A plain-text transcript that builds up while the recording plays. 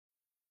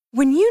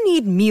When you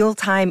need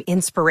mealtime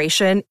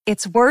inspiration,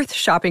 it's worth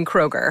shopping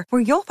Kroger,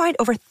 where you'll find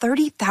over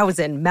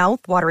 30,000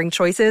 mouth-watering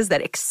choices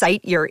that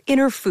excite your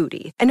inner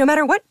foodie. And no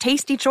matter what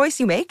tasty choice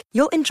you make,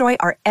 you'll enjoy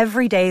our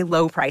everyday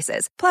low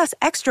prices, plus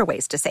extra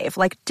ways to save,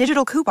 like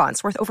digital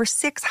coupons worth over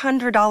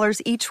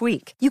 $600 each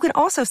week. You can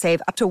also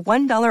save up to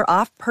 $1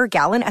 off per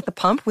gallon at the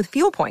pump with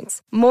fuel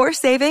points. More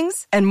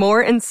savings and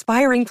more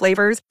inspiring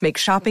flavors make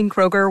shopping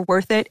Kroger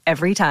worth it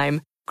every time.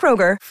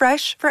 Kroger,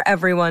 fresh for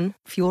everyone.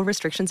 Fuel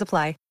restrictions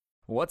apply.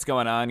 What's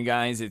going on,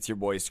 guys? It's your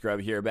boy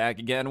Scrub here, back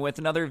again with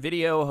another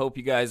video. Hope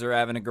you guys are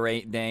having a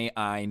great day.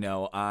 I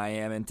know I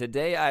am. And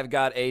today I've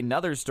got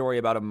another story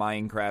about a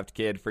Minecraft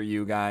kid for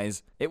you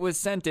guys. It was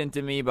sent in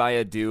to me by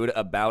a dude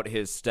about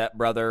his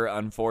stepbrother.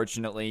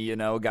 Unfortunately,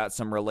 got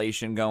some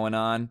relation going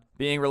on.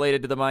 Being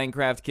related to the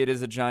Minecraft kid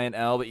is a giant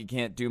L, but you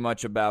can't do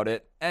much about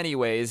it.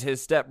 Anyways,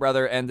 his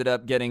stepbrother ended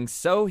up getting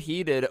so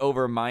heated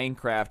over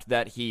Minecraft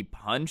that he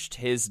punched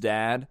his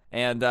dad.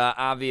 And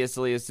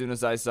obviously, as soon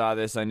as I saw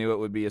this, I knew it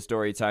would be a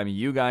story time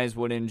you guys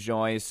would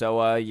enjoy.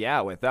 So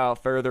yeah,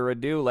 without further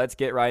ado, let's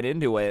get right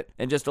into it.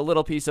 And just a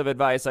little piece of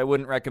advice, I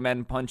wouldn't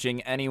recommend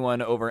punching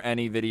anyone over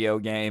any video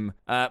game,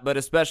 but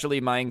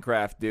especially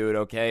Minecraft, dude,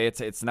 okay?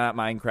 It's not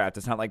Minecraft.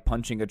 It's not like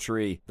punching a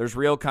tree. There's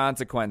real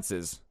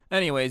consequences.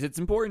 Anyways, it's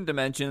important to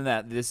mention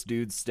that this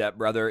dude's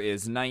stepbrother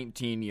is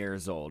 19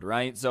 years old,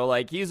 right? So,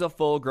 he's a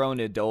full-grown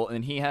adult,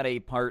 and he had a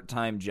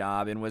part-time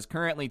job and was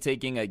currently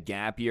taking a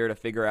gap year to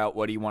figure out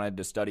what he wanted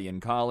to study in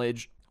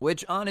college.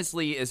 Which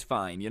honestly is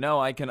fine.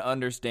 I can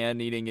understand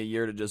needing a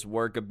year to just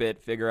work a bit,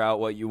 figure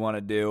out what you want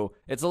to do.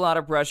 It's a lot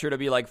of pressure to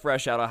be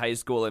fresh out of high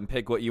school and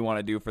pick what you want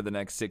to do for the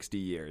next 60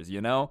 years,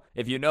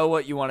 If you know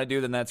what you want to do,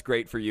 then that's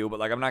great for you,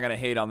 but I'm not going to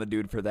hate on the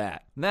dude for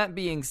that. That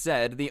being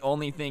said, the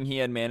only thing he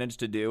had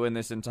managed to do in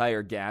this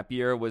entire gap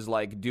year was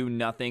do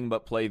nothing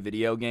but play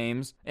video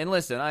games. And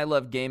listen, I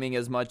love gaming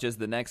as much as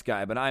the next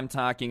guy, but I'm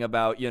talking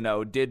about,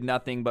 did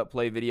nothing but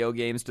play video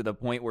games to the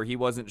point where he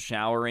wasn't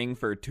showering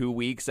for 2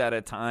 weeks at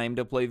a time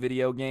to play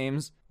video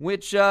games,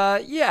 which,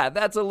 yeah,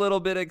 that's a little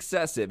bit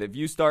excessive. If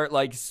you start,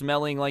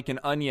 smelling like an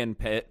onion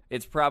pit,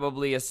 it's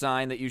probably a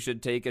sign that you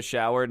should take a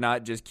shower,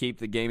 not just keep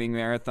the gaming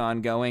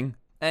marathon going.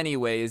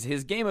 Anyways,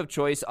 his game of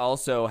choice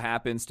also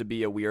happens to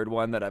be a weird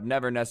one that I've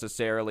never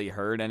necessarily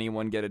heard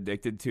anyone get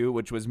addicted to,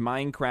 which was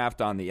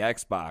Minecraft on the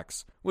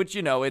Xbox. Which,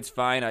 it's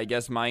fine. I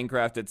guess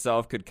Minecraft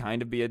itself could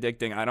kind of be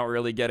addicting. I don't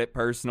really get it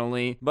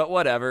personally, but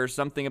whatever.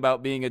 Something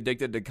about being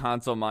addicted to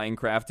console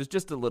Minecraft is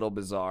just a little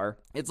bizarre.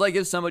 It's like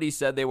if somebody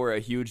said they were a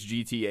huge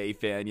GTA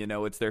fan,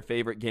 it's their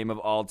favorite game of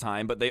all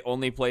time, but they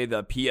only play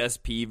the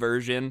PSP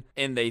version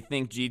and they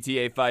think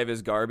GTA 5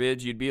 is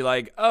garbage. You'd be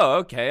like, oh,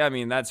 okay. I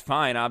mean, that's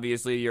fine.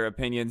 Obviously, your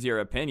opinion's your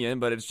opinion,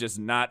 but it's just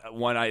not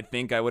one I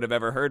think I would have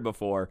ever heard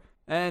before.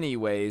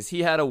 Anyways,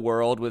 he had a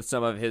world with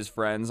some of his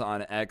friends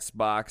on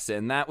Xbox,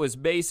 and that was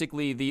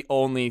basically the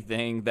only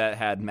thing that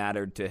had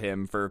mattered to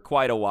him for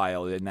quite a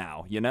while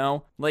now,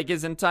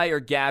 His entire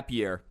gap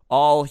year,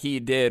 all he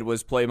did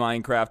was play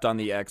Minecraft on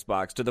the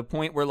Xbox, to the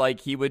point where,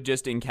 he would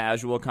just in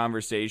casual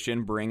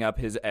conversation bring up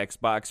his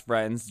Xbox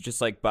friends,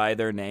 just, by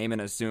their name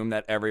and assume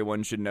that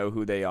everyone should know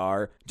who they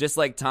are. Just,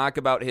 talk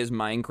about his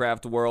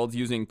Minecraft worlds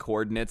using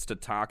coordinates to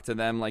talk to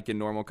them, in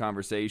normal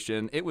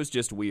conversation. It was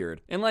just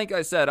weird. And like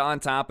I said, on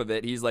top of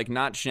it, he's,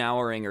 not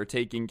showering or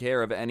taking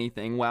care of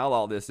anything while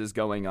all this is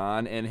going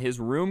on, and his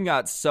room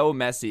got so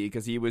messy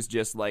because he was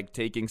just,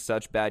 taking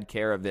such bad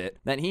care of it,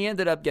 that he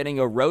ended up getting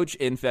a roach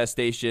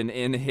infestation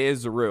in his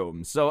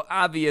room. So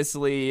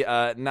obviously,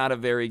 not a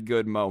very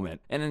good moment.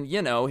 And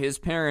his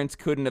parents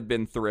couldn't have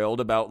been thrilled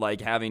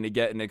about having to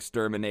get an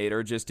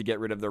exterminator just to get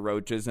rid of the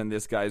roaches in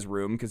this guy's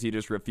room because he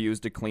just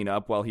refused to clean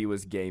up while he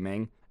was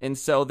gaming. And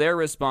so their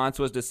response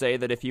was to say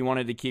that if he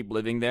wanted to keep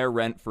living there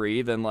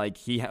rent-free, then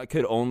he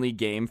could only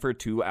game for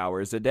 2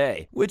 hours a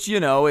day. Which,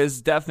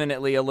 is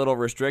definitely a little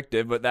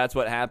restrictive, but that's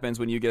what happens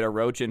when you get a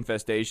roach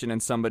infestation in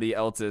somebody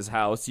else's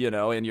house,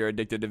 and you're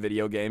addicted to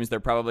video games.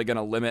 They're probably going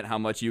to limit how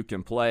much you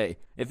can play.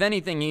 If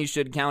anything, he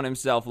should count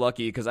himself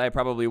lucky because I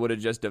probably would have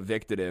just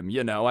evicted him,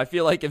 I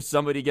feel like if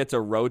somebody gets a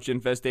roach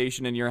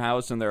infestation in your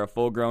house and they're a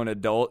full-grown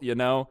adult,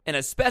 and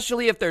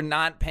especially if they're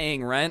not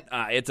paying rent,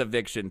 it's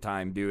eviction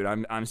time, dude.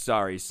 I'm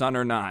sorry. Son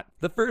or not.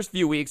 The first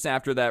few weeks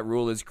after that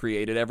rule is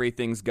created,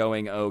 everything's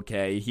going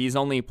okay. He's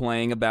only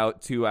playing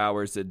about 2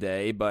 hours a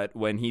day, but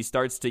when he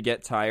starts to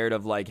get tired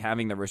of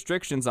having the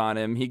restrictions on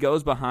him, he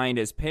goes behind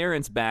his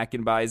parents' back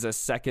and buys a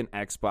second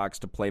Xbox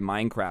to play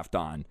Minecraft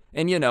on.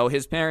 And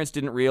his parents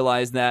didn't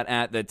realize that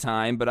at the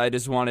time, but I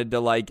just wanted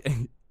to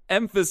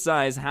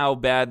emphasize how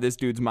bad this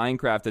dude's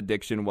Minecraft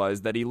addiction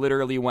was, that he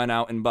literally went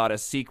out and bought a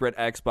secret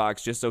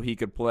Xbox just so he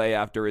could play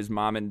after his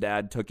mom and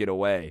dad took it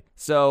away.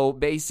 So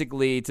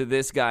basically, to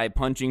this guy,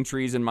 punching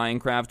trees in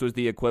Minecraft was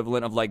the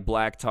equivalent of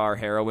black tar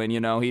heroin,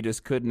 he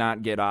just could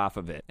not get off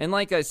of it. And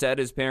like I said,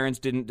 his parents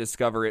didn't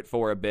discover it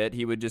for a bit.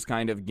 He would just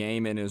kind of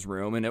game in his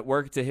room, and it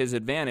worked to his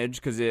advantage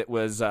because it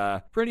was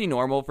pretty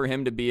normal for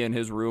him to be in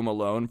his room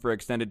alone for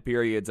extended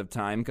periods of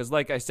time because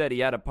like I said, he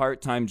had a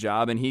part-time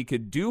job and he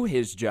could do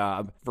his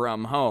job for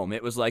from home.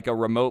 It was like a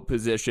remote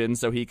position,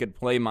 so he could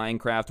play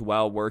Minecraft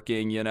while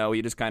working,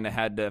 he just kind of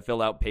had to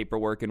fill out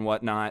paperwork and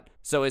whatnot.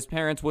 So his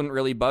parents wouldn't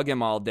really bug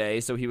him all day,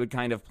 so he would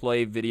kind of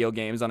play video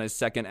games on his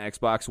second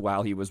Xbox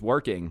while he was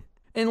working.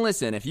 And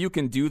listen, if you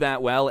can do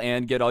that well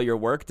and get all your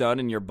work done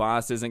and your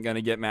boss isn't going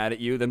to get mad at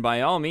you, then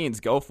by all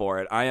means, go for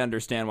it. I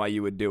understand why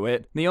you would do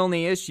it. The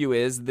only issue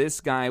is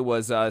this guy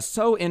was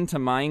so into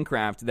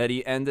Minecraft that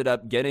he ended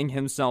up getting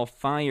himself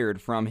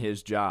fired from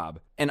his job.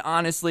 And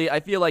honestly, I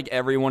feel like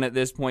everyone at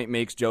this point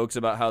makes jokes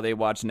about how they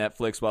watch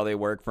Netflix while they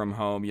work from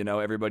home.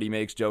 Everybody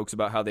makes jokes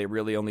about how they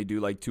really only do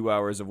like 2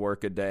 hours of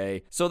work a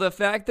day. So the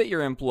fact that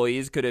your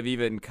employees could have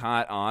even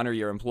caught on, or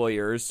your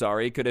employers,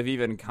 could have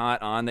even caught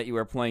on that you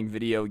were playing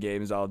video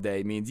games all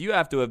day means you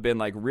have to have been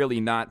like really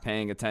not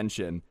paying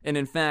attention. And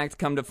in fact,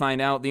 come to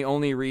find out, the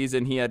only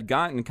reason he had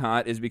gotten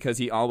caught is because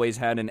he always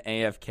had an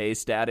AFK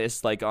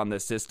status like on the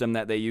system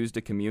that they use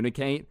to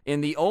communicate.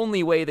 And the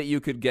only way that you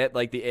could get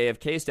like the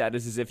AFK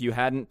status is if you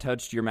hadn't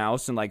touched your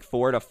mouse in like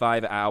 4 to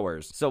 5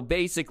 hours. So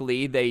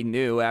basically they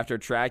knew after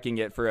tracking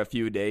it for a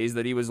few days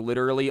that he was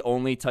literally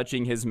only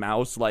touching his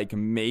mouse like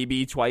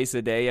maybe twice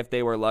a day if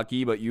they were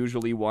lucky, but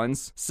usually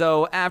once.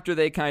 So after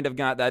they kind of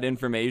got that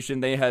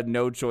information, they had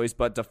no choice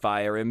but to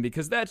fire him,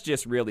 because that's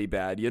just really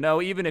bad.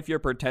 Even if you're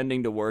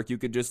pretending to work, you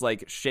could just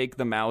like shake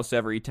the mouse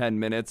every 10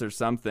 minutes or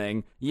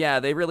something. Yeah,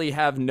 they really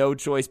have no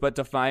choice but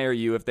to fire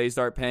you if they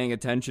start paying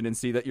attention and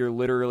see that you're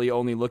literally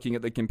only looking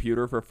at the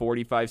computer for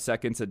 45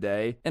 seconds a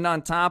day. And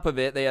on top of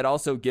it, they had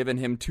also given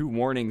him 2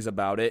 warnings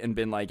about it and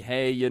been like,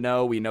 hey,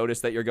 we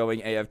noticed that you're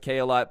going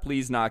AFK a lot,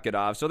 please knock it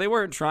off. So they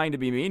weren't trying to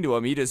be mean to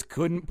him, he just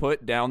couldn't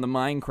put down the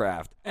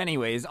Minecraft.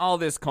 Anyways, all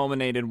this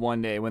culminated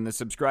one day when the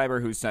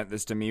subscriber who sent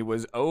this to me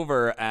was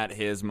over at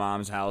his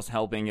mom's house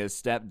helping his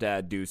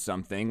stepdad do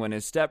something when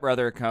his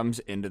stepbrother comes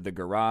into the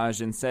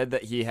garage and said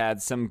that he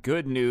had some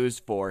good news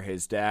for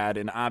his dad.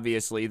 And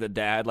obviously the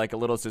dad, like a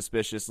little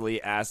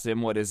suspiciously, asks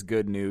him what his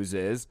good news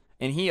is.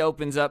 And he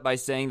opens up by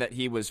saying that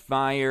he was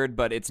fired,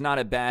 but it's not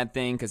a bad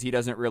thing because he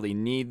doesn't really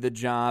need the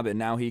job, and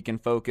now he can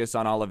focus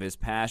on all of his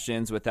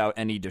passions without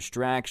any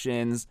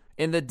distractions.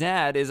 And the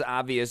dad is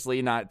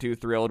obviously not too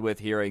thrilled with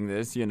hearing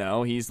this,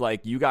 He's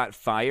like, you got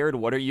fired?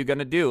 What are you going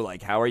to do?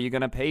 Like, how are you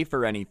going to pay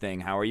for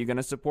anything? How are you going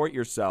to support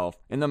yourself?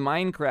 And the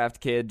Minecraft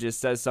kid just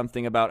says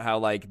something about how,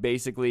 like,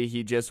 basically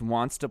he just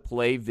wants to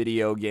play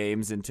video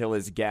games until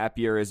his gap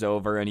year is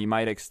over, and he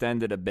might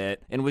extend it a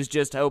bit, and was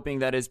just hoping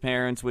that his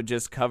parents would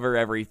just cover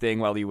everything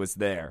while he was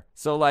there.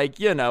 So, like,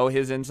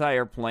 his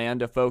entire plan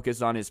to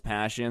focus on his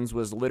passions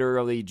was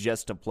literally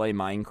just to play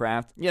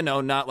Minecraft.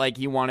 Not like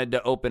he wanted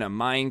to open a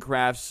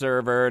Minecraft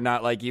server,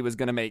 not like he was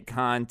going to make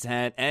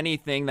content,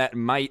 anything that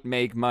might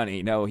make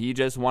money. No, he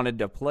just wanted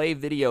to play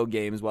video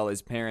games while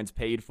his parents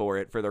paid for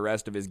it for the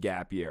rest of his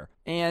gap year.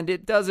 And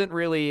it doesn't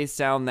really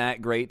sound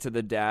that great to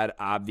the dad,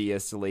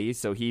 obviously,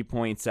 so he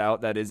points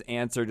out that his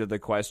answer to the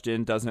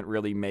question doesn't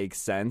really make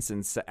sense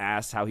and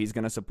asks how he's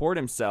going to support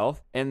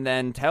himself, and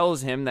then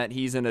tells him that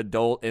he's an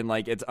adult and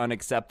like it's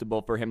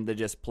unacceptable for him to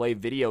just play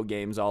video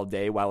games all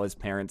day while his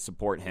parents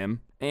support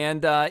him.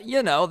 And,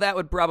 that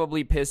would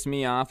probably piss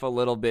me off a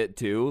little bit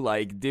too.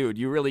 Like, dude,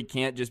 you really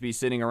can't just be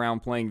sitting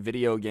around playing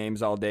video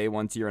games all day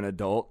once you're an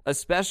adult,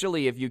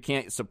 especially if you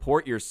can't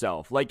support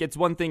yourself. Like, it's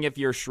one thing if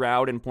you're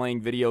Shroud and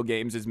playing video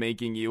games is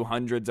making you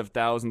hundreds of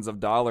thousands of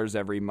dollars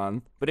every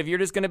month. But if you're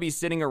just going to be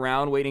sitting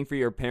around waiting for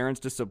your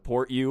parents to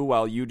support you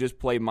while you just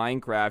play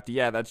Minecraft,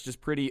 yeah, that's just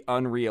pretty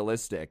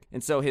unrealistic.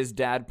 And so his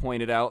dad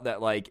pointed out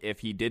that, like, if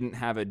he didn't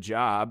have a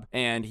job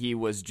and he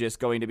was just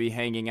going to be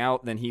hanging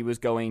out, then he was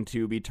going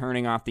to be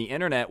turning off the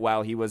internet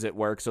while he was at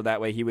work, so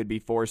that way he would be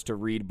forced to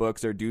read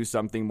books or do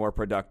something more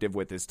productive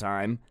with his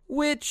time.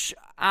 Which,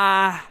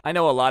 I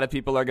know a lot of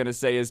people are going to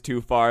say is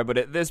too far, but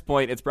at this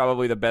point, it's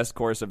probably the best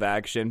course of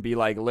action. Be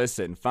like,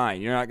 listen,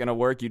 fine, you're not going to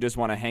work, you just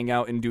want to hang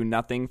out and do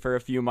nothing for a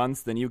few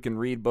months, then you can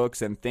read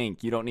books and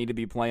think. You don't need to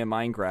be playing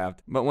Minecraft.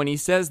 But when he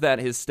says that,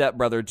 his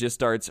stepbrother just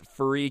starts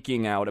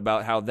freaking out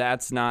about how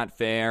that's not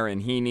fair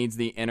and he needs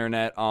the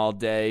internet all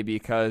day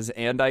because,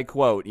 and I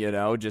quote,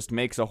 just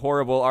makes a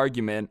horrible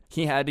argument.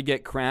 He had to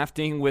get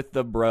crafting with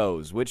the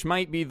bros, which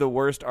might be the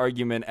worst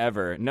argument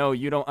ever. No,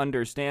 you don't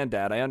understand,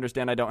 Dad. I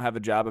understand I don't have a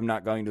job. I'm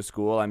not going to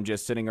school. I'm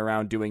just sitting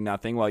around doing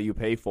nothing while you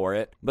pay for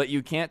it. But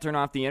you can't turn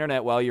off the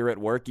internet while you're at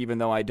work, even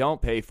though I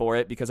don't pay for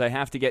it, because I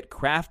have to get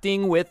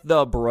crafting with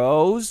the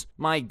bros?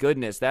 My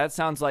goodness, that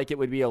sounds like it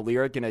would be a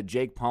lyric in a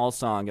Jake Paul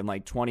song in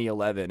like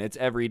 2011. It's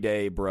every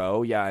day,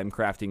 bro. Yeah, I'm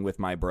crafting with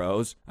my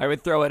bros. I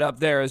would throw it up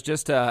there as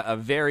just a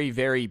very,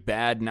 very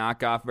bad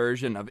knockoff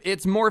version of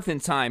It's Morphin'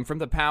 Time from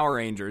the Power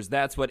Rangers.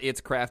 That's what It's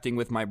Crafting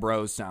with My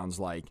Bros sounds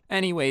like.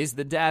 Anyways,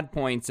 the dad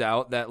points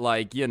out that,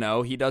 like,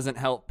 he doesn't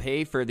help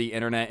pay for the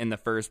internet in the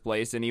first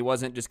place, and he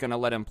wasn't just gonna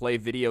let him play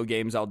video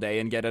games all day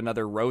and get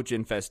another roach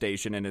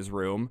infestation in his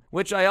room,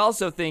 which I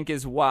also think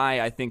is why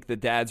I think the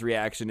dad's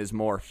reaction is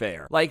more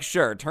fair. Like,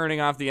 sure,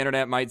 turning off the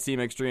internet might seem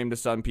extreme to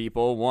some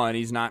people. One,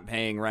 he's not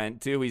paying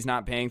rent. Two, he's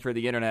not paying for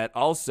the internet.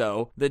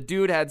 Also, the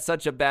dude had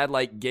such a bad,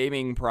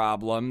 gaming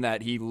problem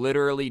that he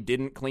literally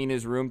didn't clean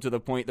his room to the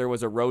point there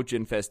was a roach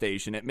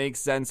infestation. It makes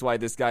sense why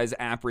this guy's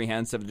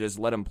apprehensive to just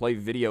let him play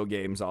video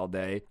games all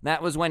day.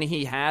 That was when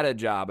he had a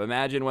job.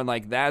 Imagine when,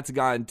 that's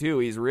gone too.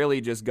 He's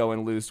really just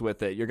going loose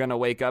with it. You're gonna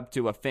wake up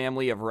to a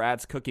family of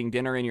rats cooking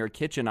dinner in your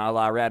kitchen a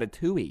la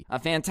Ratatouille. A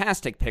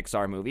fantastic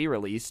Pixar movie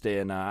released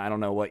in, I don't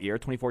know what year,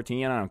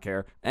 2014? I don't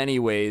care.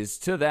 Anyways,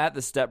 to that,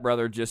 the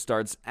stepbrother just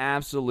starts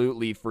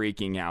absolutely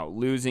freaking out,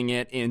 losing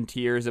it in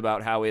tears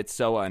about how it's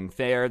so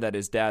unfair that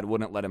his dad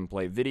wouldn't let him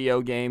play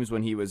video games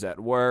when he was at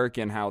work,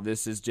 and how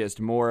this is just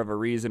more of a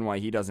reason why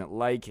he doesn't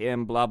like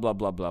him, blah, blah,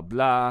 blah, blah,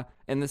 blah.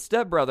 And the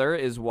stepbrother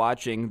is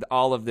watching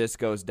all of this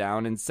goes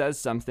down and says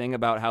something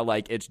about how,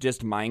 it's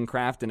just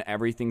Minecraft and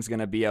everything's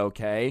gonna be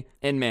okay.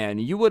 And man,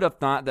 you would have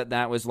thought that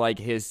that was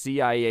his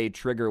CIA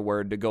trigger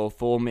word to go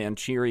full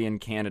Manchurian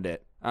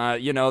Candidate.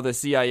 The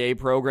CIA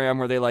program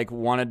where they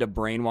wanted to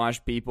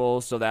brainwash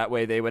people so that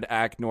way they would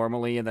act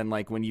normally, and then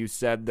when you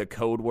said the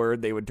code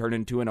word they would turn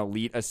into an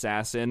elite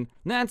assassin.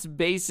 And that's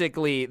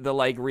basically the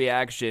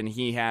reaction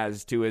he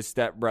has to his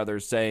stepbrother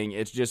saying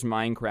it's just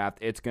Minecraft,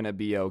 it's gonna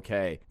be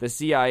okay. The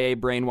CIA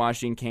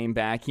brainwashing came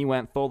back, he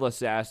went full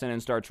assassin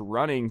and starts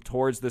running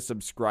towards the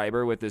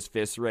subscriber with his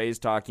fists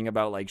raised, talking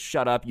about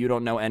shut up, you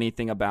don't know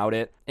anything about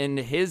it. And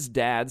his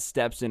dad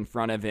steps in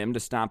front of him to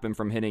stop him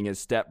from hitting his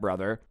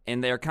stepbrother,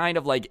 and they're kind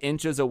of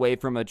inches away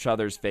from each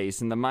other's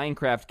face, and the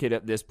Minecraft kid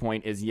at this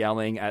point is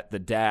yelling at the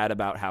dad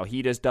about how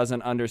he just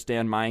doesn't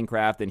understand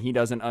Minecraft and he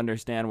doesn't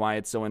understand why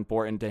it's so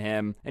important to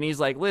him. And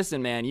he's like,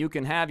 listen man, you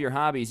can have your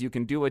hobbies, you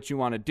can do what you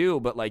want to do,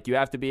 but you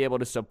have to be able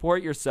to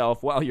support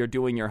yourself while you're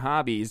doing your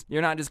hobbies.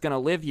 You're not just gonna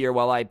live here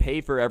while I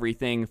pay for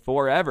everything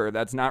forever.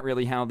 That's not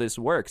really how this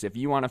works. If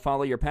you want to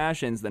follow your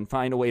passions, then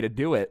find a way to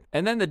do it.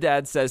 And then the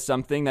dad says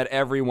something that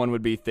everyone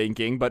would be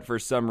thinking, but for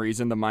some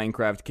reason the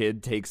Minecraft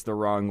kid takes the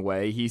wrong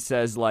way. He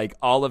says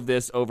all of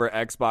this over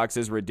Xbox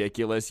is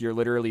ridiculous. You're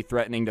literally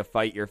threatening to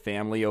fight your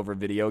family over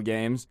video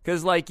games.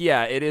 Because,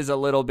 yeah, it is a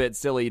little bit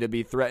silly to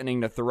be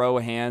threatening to throw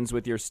hands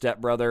with your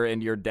stepbrother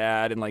and your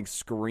dad and,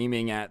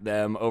 screaming at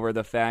them over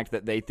the fact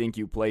that they think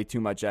you play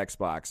too much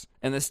Xbox.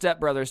 And the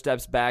stepbrother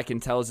steps back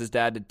and tells his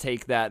dad to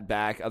take that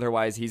back,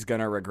 otherwise he's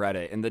gonna regret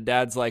it. And the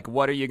dad's like,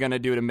 what are you gonna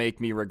do to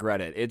make me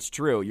regret it? It's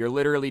true. You're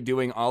literally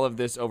doing all of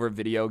this over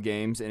video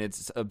games, and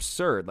it's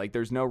absurd.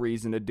 There's no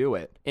reason to do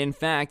it. In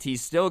fact,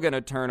 he's still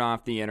gonna turn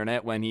off the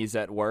internet when he's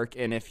at work,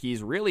 and if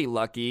he's really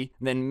lucky,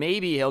 then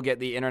maybe he'll get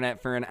the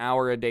internet for an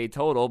hour a day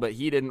total, but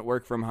he didn't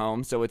work from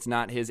home, so it's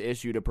not his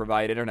issue to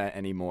provide internet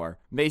anymore.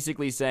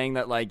 Basically saying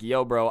that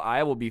yo bro,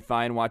 I will be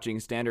fine watching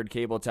standard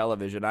cable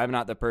television. I'm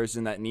not the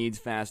person that needs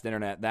fast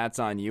internet. That's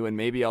on you, and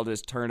maybe I'll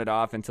just turn it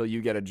off until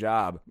you get a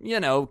job.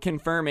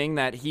 Confirming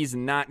that he's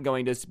not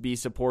going to be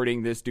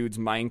supporting this dude's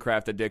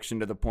Minecraft addiction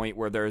to the point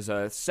where there's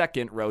a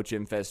second roach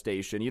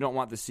infestation. You don't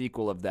want the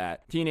sequel of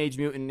that. Teenage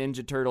Mutant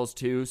Ninja Turtles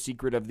 2,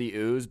 Secret of the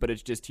Ooze, but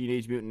it's just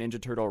Teenage Mutant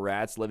Ninja Turtle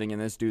rats living in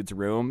this dude's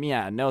room.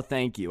 Yeah, no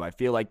thank you. I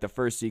feel like the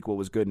first sequel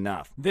was good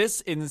enough.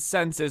 This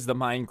incenses the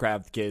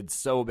Minecraft kid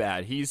so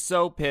bad. He's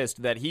so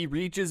pissed that he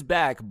reaches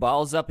back,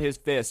 balls up his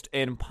fist,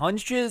 and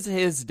punches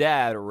his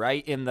dad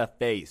right in the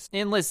face.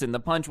 And listen, the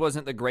punch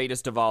wasn't the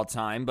greatest of all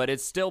time, but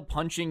it's still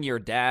punching your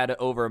dad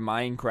over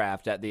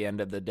Minecraft at the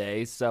end of the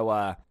day.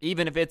 So,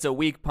 even if it's a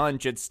weak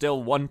punch, it's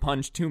still one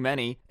punch too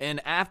many.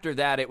 And after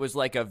that, it was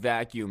like a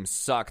vacuum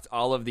sucked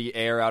all of the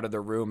air out of the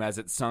room as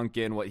it sunk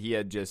in what he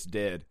had just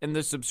did. And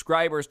the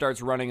subscriber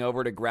starts running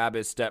over to grab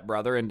his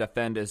stepbrother and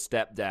defend his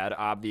stepdad,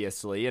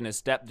 obviously. And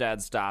his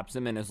stepdad stops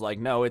him and is like,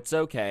 no, it's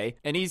okay.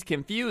 And he's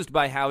confused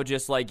by how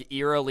just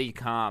eerily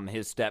calm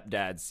his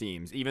stepdad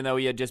seems. Even though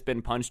he had just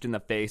been punched in the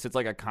face, it's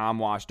like a calm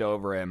washed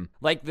over him.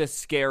 Like the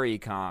scary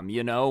calm,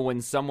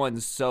 when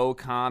someone's so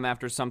calm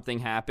after something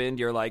happened,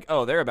 you're like,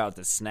 oh, they're about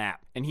to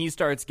snap. And he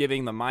starts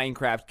giving the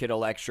Minecraft kid a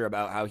lecture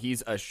about how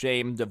he's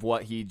ashamed of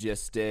what he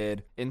just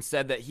did, and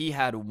said that he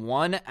had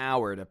 1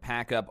 hour to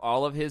pack up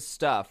all of his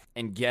stuff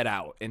and get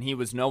out, and he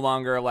was no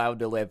longer allowed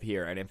to live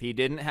here. And if he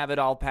didn't have it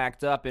all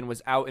packed up and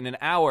was out in an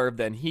hour,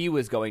 then he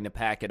was going to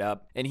pack it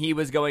up, and he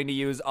was going to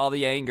use all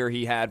the anger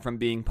he had from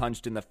being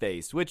punched in the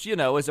face, which,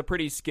 is a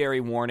pretty scary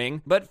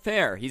warning, but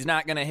fair. He's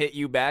not going to hit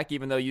you back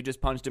even though you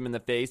just punched him in the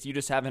face. You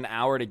just have an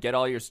hour to get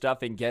all your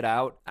stuff and get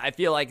out. I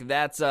feel like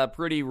that's a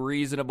pretty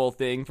reasonable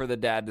thing for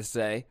the dad to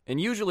say. And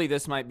usually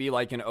this might be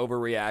like an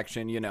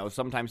overreaction.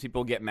 Sometimes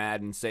people get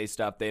mad and say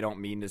stuff they don't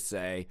mean to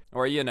say,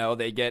 or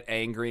they get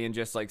angry and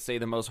just say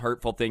the most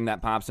hurtful thing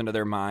that pops into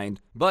their mind.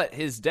 But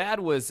his dad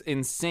was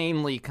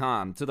insanely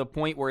calm, to the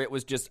point where it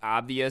was just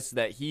obvious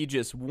that he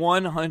just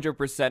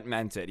 100%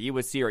 meant it. He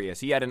was serious.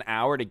 He had an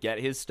hour to get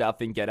his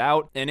stuff and get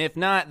out, and if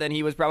not, then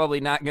he was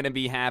probably not going to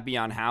be happy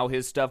on how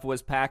his stuff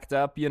was packed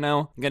up,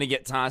 gonna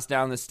get tossed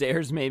down the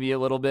stairs maybe a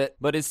little bit.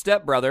 But his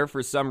stepbrother,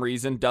 for some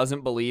reason,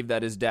 doesn't believe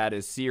that his dad dad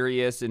is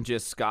serious and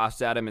just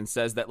scoffs at him and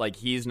says that, like,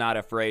 he's not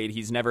afraid.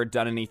 He's never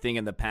done anything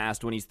in the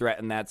past when he's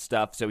threatened that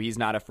stuff, so he's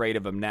not afraid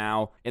of him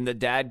now. And the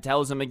dad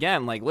tells him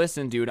again, like,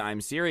 listen, dude,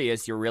 I'm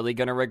serious. You're really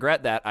gonna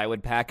regret that. I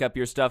would pack up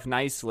your stuff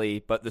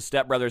nicely. But the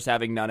stepbrother's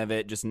having none of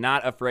it, just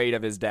not afraid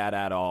of his dad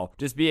at all.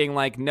 Just being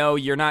like, no,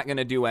 you're not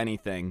gonna do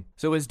anything.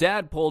 So his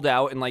dad pulled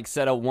out and, like,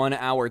 set a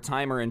 1-hour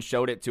timer and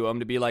showed it to him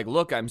to be like,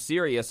 look, I'm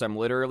serious. I'm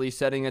literally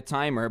setting a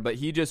timer. But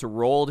he just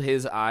rolled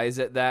his eyes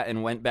at that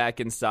and went back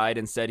inside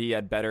and said he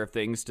had better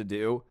things to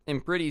do.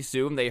 And pretty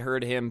soon they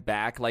heard him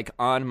back, like,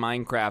 on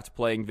Minecraft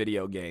playing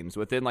video games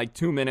within like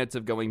 2 minutes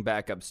of going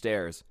back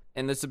upstairs.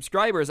 And the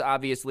subscriber's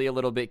obviously a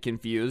little bit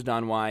confused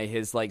on why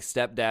his, like,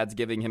 stepdad's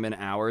giving him an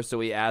hour,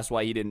 so he asked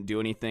why he didn't do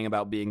anything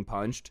about being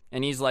punched.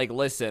 And he's like,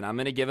 listen, I'm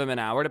gonna give him an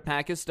hour to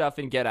pack his stuff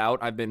and get out.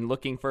 I've been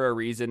looking for a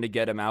reason to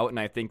get him out, and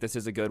I think this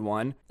is a good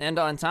one. And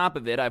on top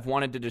of it, I've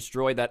wanted to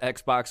destroy that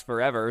Xbox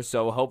forever,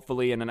 so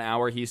hopefully in an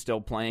hour he's still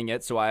playing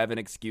it, so I have an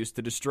excuse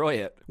to destroy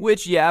it.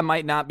 Which, yeah,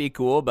 might not be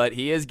cool, but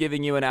he is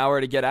giving you an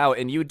hour to get out,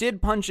 and you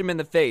did punch him in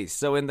the face,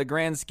 so in the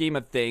grand scheme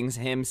of things,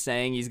 him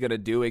saying he's gonna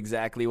do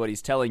exactly what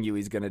he's telling you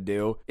he's gonna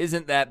do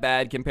isn't that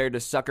bad compared to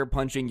sucker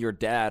punching your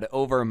dad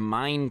over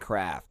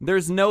Minecraft.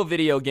 There's no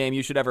video game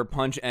you should ever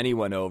punch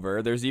anyone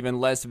over. There's even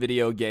less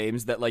video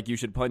games that, like, you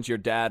should punch your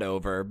dad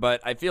over,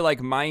 but I feel like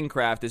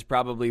Minecraft is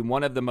probably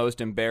one of the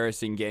most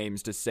embarrassing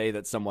games to say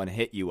that someone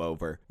hit you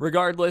over.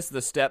 Regardless, the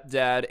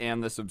stepdad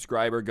and the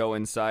subscriber go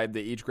inside.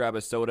 They each grab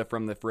a soda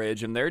from the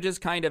fridge, and they're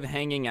just kind of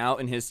hanging out,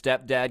 and his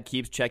stepdad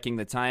keeps checking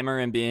the timer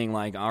and being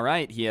like, all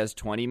right, he has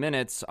 20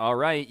 minutes. All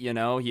right, you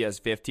know, he has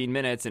 15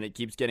 minutes, and it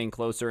keeps getting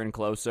closer and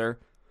closer.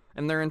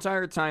 And their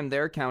entire time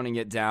they're counting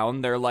it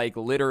down, they're, like,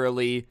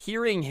 literally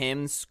hearing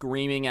him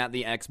screaming at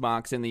the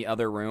Xbox in the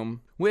other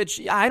room.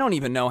 Which, I don't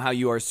even know how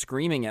you are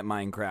screaming at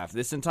Minecraft.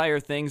 This entire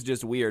thing's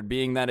just weird,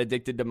 being that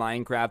addicted to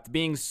Minecraft,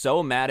 being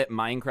so mad at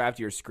Minecraft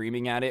you're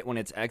screaming at it when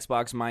it's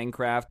Xbox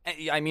Minecraft.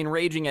 I mean,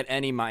 raging at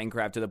any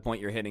Minecraft to the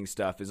point you're hitting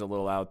stuff is a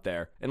little out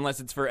there. Unless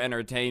it's for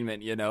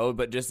entertainment, you know,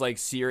 but just, like,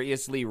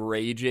 seriously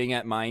raging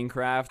at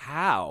Minecraft?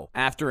 How?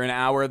 After an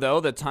hour, though,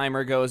 the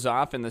timer goes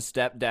off and the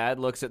stepdad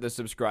looks at the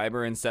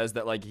subscriber and says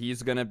that, like,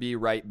 he's gonna be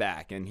right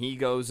back. And he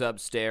goes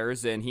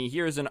upstairs and he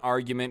hears an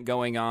argument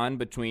going on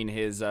between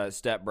his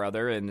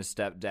stepbrother and his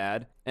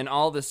stepdad. And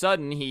all of a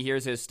sudden, he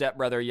hears his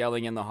stepbrother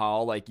yelling in the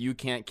hall, like, you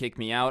can't kick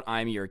me out,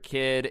 I'm your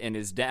kid. And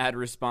his dad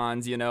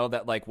responds, you know,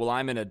 that, like, well,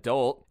 I'm an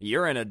adult,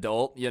 you're an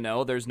adult, you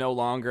know, there's no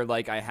longer,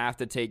 like, I have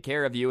to take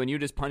care of you, and you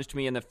just punched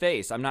me in the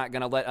face. I'm not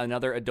gonna let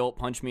another adult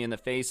punch me in the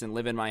face and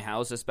live in my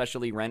house,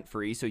 especially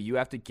rent-free, so you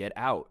have to get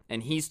out.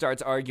 And he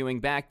starts arguing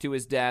back to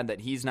his dad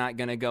that he's not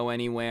gonna go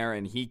anywhere,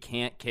 and he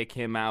can't kick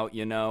him out,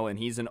 you know, and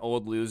he's an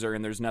old loser,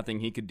 and there's nothing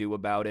he could do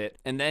about it.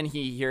 And then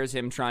he hears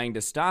him trying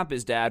to stop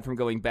his dad from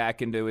going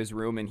back into his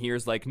room, and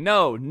hears, like,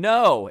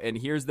 no, and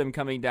hears them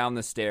coming down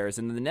the stairs.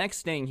 And the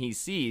next thing he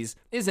sees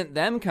isn't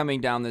them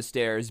coming down the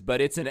stairs, but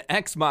it's an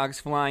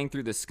Xbox flying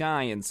through the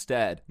sky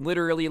instead.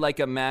 Literally like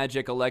a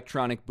magic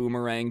electronic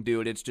boomerang,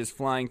 dude. It's just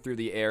flying through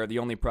the air. The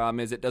only problem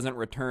is it doesn't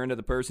return to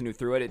the person who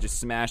threw it. It just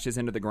smashes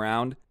into the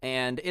ground.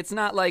 And it's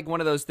not like one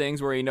of those things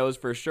where he knows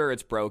for sure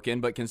it's broken,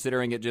 but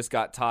considering it just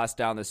got tossed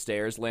down the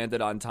stairs, landed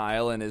on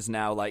tile, and is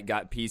now, like,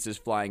 got pieces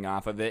flying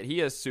off of it,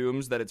 he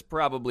assumes that it's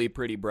probably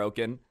pretty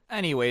broken.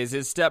 Anyways,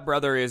 his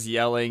stepbrother is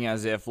yelling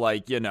as if,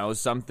 like, you know,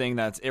 something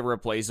that's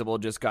irreplaceable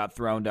just got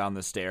thrown down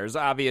the stairs.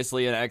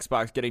 Obviously, an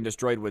Xbox getting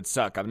destroyed would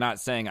suck. I'm not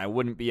saying I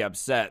wouldn't be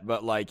upset,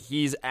 but, like,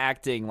 he's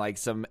acting like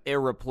some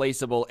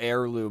irreplaceable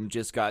heirloom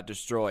just got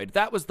destroyed.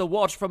 That was the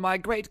watch from my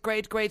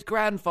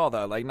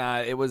great-great-great-grandfather. Like, nah,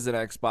 it was an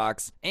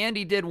Xbox. And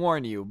he did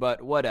warn you,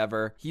 but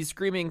whatever. He's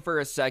screaming for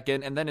a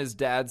second, and then his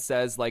dad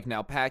says, like,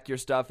 now pack your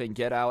stuff and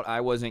get out.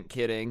 I wasn't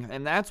kidding.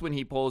 And that's when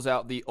he pulls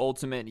out the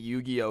ultimate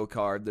Yu-Gi-Oh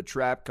card, the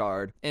trap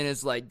card. And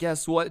is like,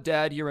 guess what,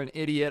 Dad? You're an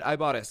idiot. I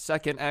bought a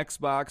second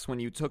Xbox when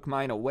you took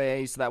mine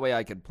away so that way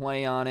I could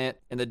play on it.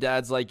 And the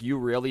dad's like, you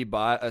really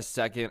bought a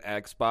second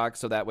Xbox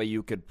so that way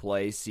you could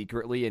play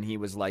secretly? And he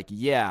was like,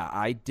 yeah,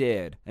 I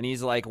did. And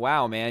he's like,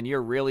 wow, man,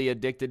 you're really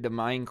addicted to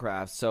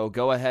Minecraft, so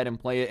go ahead and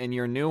play it in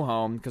your new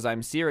home, because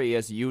I'm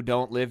serious, you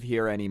don't live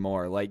here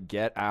anymore. Like,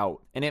 get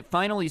out. And it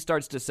finally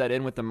starts to set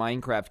in with the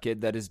Minecraft kid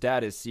that his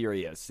dad is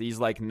serious. He's,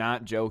 like,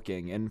 not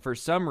joking. And for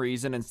some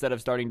reason, instead of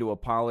starting to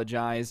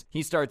apologize,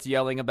 he starts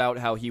yelling about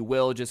how he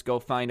will just go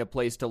find a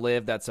place to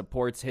live that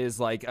supports his,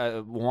 like,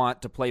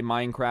 want to play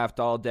Minecraft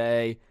all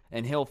day,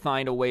 and he'll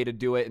find a way to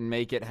do it and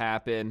make it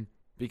happen.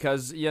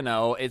 Because, you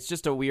know, it's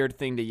just a weird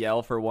thing to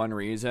yell for one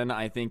reason.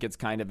 I think it's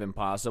kind of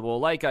impossible.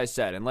 Like I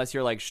said, unless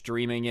you're, like,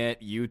 streaming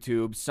it,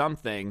 YouTube,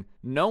 something,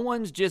 no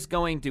one's just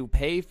going to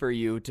pay for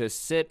you to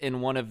sit in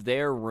one of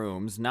their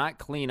rooms, not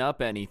clean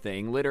up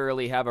anything,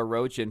 literally have a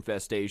roach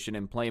infestation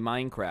and play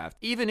Minecraft.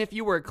 Even if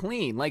you were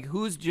clean, like,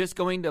 who's just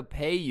going to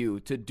pay you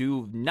to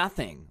do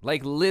nothing?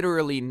 Like,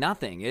 literally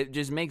nothing. It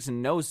just makes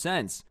no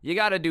sense. You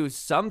gotta do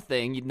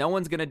something. No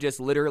one's gonna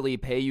just literally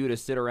pay you to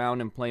sit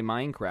around and play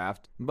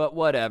Minecraft. But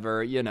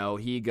whatever.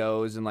 he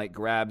goes and like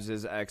grabs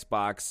his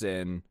Xbox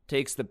and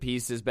takes the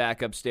pieces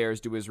back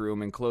upstairs to his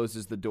room and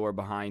closes the door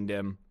behind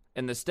him.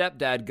 And the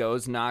stepdad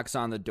goes, knocks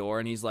on the door,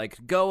 and he's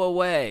like, go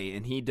away.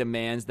 And he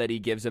demands that he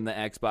gives him the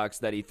Xbox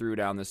that he threw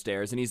down the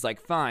stairs. And he's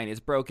like, fine, it's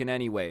broken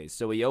anyways.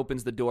 So he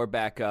opens the door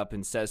back up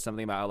and says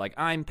something about, like,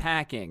 I'm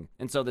packing.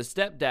 And so the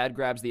stepdad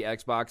grabs the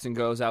Xbox and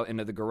goes out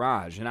into the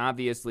garage. And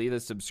obviously the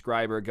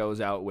subscriber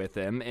goes out with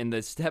him. And the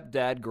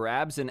stepdad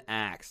grabs an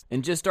axe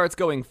and just starts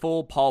going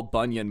full Paul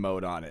Bunyan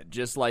mode on it.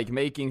 Just like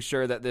making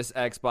sure that this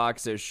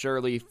Xbox is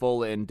surely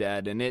full and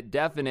dead. And it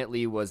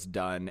definitely was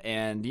done.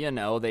 And,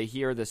 they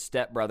hear the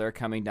stepbrother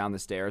coming down the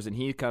stairs, and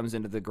he comes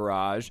into the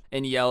garage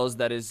and yells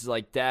that his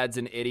dad's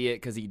an idiot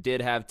because he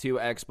did have 2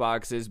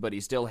 Xboxes, but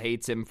he still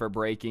hates him for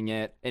breaking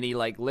it. And he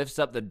lifts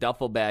up the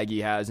duffel bag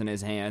he has in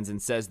his hands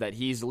and says that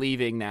he's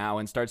leaving now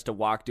and starts to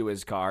walk to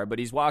his car, but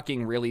he's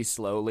walking really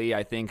slowly,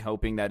 I think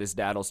hoping that his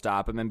dad will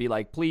stop him and be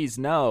like, please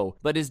no.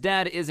 But his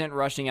dad isn't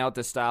rushing out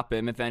to stop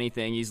him. If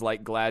anything, he's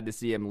glad to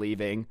see him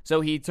leaving.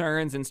 So he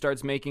turns and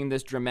starts making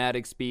this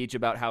dramatic speech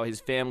about how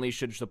his family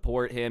should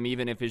support him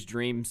even if his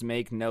dreams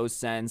make no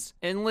sense.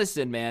 And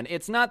listen, man,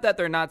 it's not that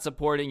they're not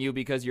supporting you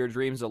because your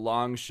dream's a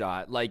long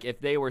shot.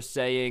 If they were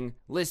saying,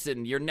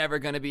 listen, you're never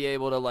going to be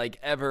able to,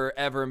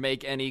 ever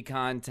make any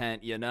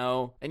content,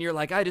 And you're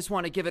like, I just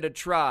want to give it a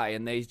try.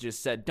 And they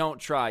just said, don't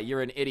try.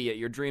 You're an idiot.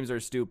 Your dreams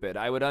are stupid.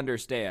 I would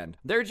understand.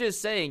 They're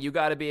just saying you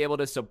got to be able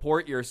to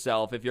support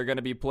yourself if you're going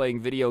to be playing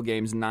video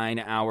games 9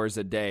 hours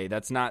a day.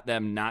 That's not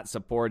them not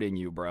supporting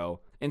you, bro.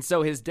 And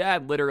so his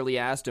dad literally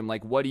asked him,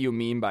 what do you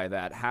mean by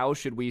that? How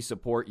should we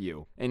support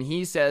you? And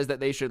he says that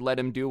they should let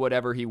him do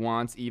whatever he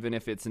wants, even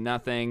if it's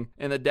nothing.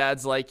 And the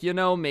dad's like,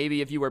 maybe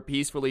if you were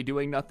peacefully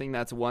doing nothing,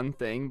 that's one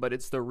thing, but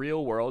it's the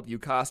real world. You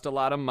cost a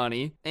lot of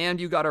money,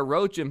 and you got a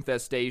roach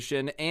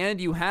infestation,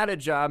 and you had a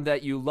job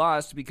that you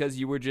lost because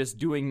you were just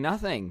doing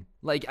nothing.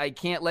 I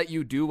can't let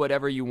you do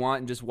whatever you want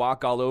and just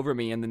walk all over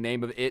me in the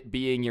name of it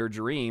being your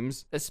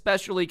dreams,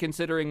 especially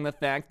considering the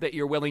fact that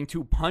you're willing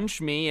to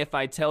punch me if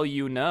I tell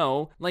you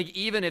no.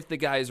 Even if the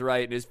guy's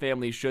right and his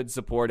family should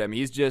support him,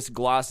 he's just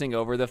glossing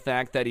over the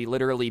fact that he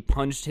literally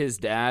punched his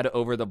dad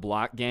over the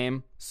block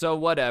game. So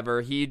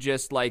whatever, he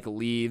just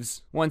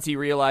leaves once he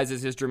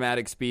realizes his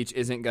dramatic speech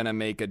isn't gonna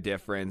make a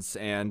difference,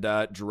 and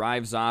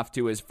drives off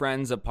to his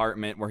friend's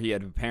apartment where he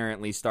had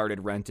apparently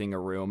started renting a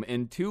room.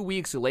 And 2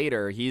 weeks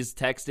later, he's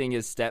texting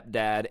his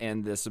stepdad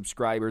and the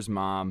subscriber's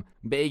mom,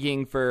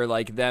 begging for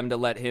them to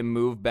let him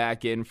move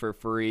back in for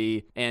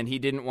free. And he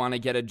didn't want to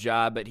get a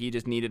job, but he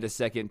just needed a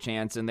second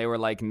chance. And they were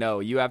like, no,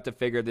 you have to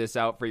figure this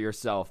out for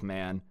yourself,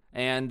 man.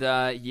 And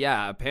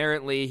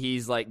apparently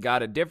he's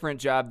got a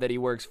different job that he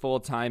works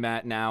full-time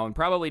at now and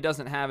probably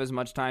doesn't have as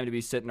much time to be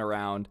sitting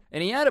around.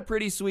 And he had a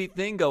pretty sweet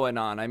thing going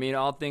on. I mean,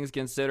 all things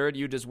considered,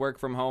 you just work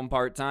from home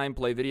part-time,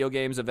 play video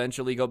games,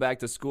 eventually go back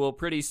to school,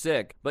 pretty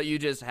sick. But you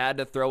just had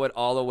to throw it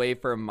all away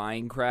for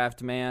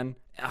Minecraft, man.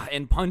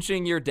 And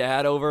punching your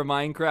dad over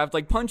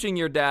Minecraft, punching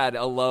your dad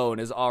alone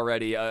is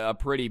already a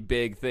pretty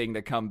big thing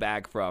to come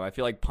back from. I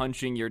feel like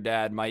punching your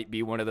dad might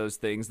be one of those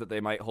things that they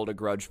might hold a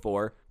grudge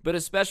for. But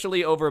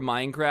especially over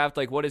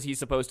Minecraft, what is he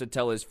supposed to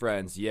tell his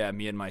friends? Yeah,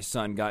 me and my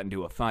son got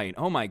into a fight.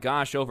 Oh my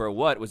gosh, over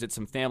what? Was it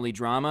some family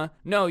drama?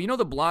 No,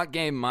 the block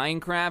game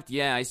Minecraft?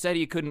 Yeah, I said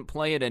he couldn't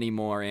play it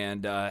anymore,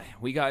 and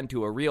we got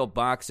into a real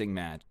boxing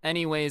match.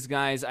 Anyways,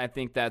 guys, I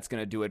think that's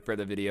gonna do it for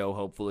the video.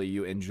 Hopefully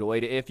you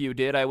enjoyed. If you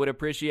did, I would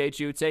appreciate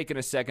you taking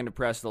a second to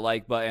press the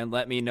like button.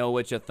 Let me know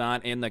what you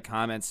thought in the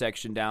comment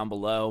section down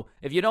below.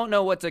 If you don't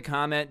know what to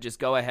comment, just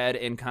go ahead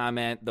and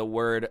comment the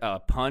word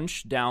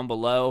punch down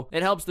below.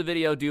 It helps the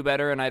video do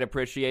better, and I'd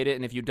appreciate it.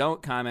 And if you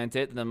don't comment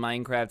it, the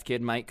Minecraft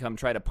kid might come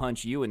try to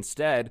punch you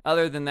instead.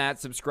 Other than that,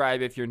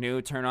 subscribe if you're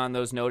new, turn on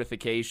those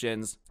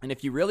notifications. And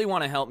if you really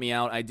want to help me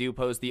out, I do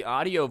post the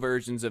audio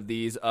versions of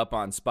these up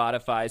on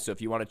Spotify, so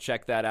if you want to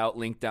check that out,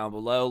 link down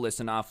below.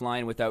 Listen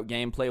offline without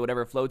gameplay,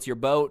 whatever floats your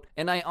boat.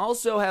 And I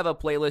also have a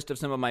playlist of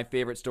some of my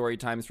favorite story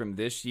times from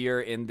this year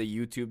in the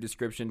YouTube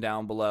description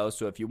down below,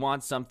 so if you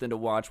want something to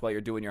watch while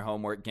you're doing your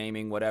homework,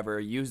 gaming, whatever,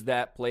 use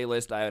that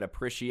playlist. I would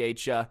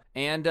appreciate ya.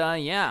 And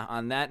yeah,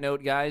 on that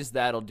note, guys,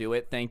 that'll do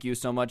it. Thank you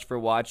so much for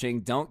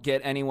watching. Don't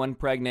get anyone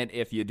pregnant.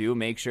 If you do,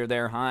 make sure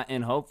they're hot,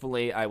 and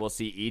hopefully I will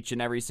see each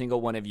and every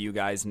single one of you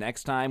guys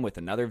next time with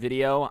another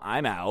video.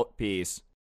 I'm out. Peace.